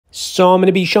So I'm going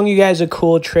to be showing you guys a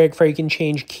cool trick for you can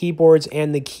change keyboards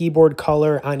and the keyboard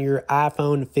color on your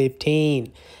iPhone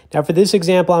 15. Now for this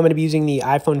example, I'm going to be using the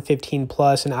iPhone 15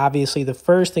 Plus, and obviously the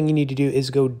first thing you need to do is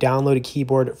go download a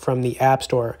keyboard from the App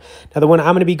Store. Now the one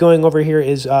I'm going to be going over here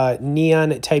is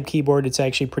Neon type keyboard. It's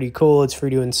actually pretty cool. It's free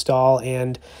to install,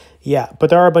 and yeah, but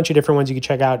there are a bunch of different ones you can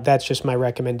check out. That's just my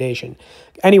recommendation.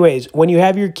 Anyways, when you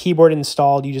have your keyboard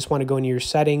installed, you just want to go into your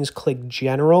settings, click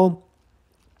General,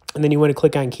 and then you want to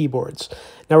click on keyboards.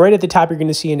 Now right at the top, you're going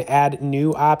to see an add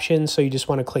new option. So you just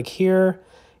want to click here,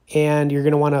 and you're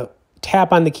going to want to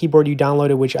tap on the keyboard you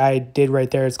downloaded, which I did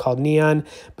right there. It's called Neon,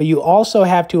 but you also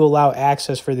have to allow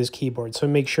access for this keyboard. So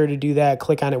make sure to do that.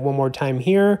 Click on it one more time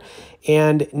here,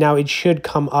 and now it should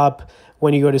come up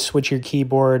when you go to switch your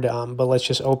keyboard. But let's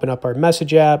just open up our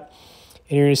message app.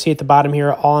 And you're going to see at the bottom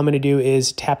here, all I'm going to do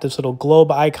is tap this little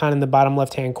globe icon in the bottom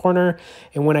left-hand corner.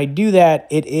 And when I do that,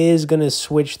 it is going to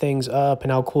switch things up.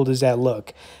 And how cool does that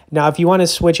look? Now, if you want to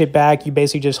switch it back, you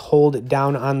basically just hold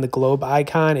down on the globe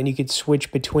icon, and you could switch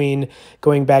between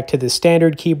going back to the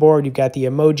standard keyboard. You've got the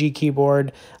emoji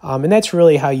keyboard, and that's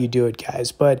really how you do it,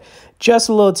 guys. But just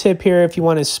a little tip here, if you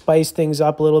want to spice things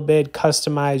up a little bit,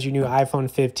 customize your new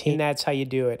iPhone 15, that's how you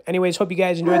do it. Anyways, hope you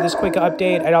guys enjoyed this quick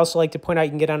update. I'd also like to point out you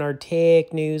can get on our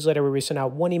tech newsletter where we send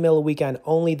out 1 email a week on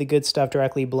only the good stuff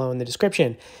directly below in the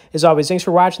description. As always, thanks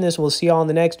for watching this, and we'll see you all in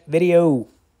the next video.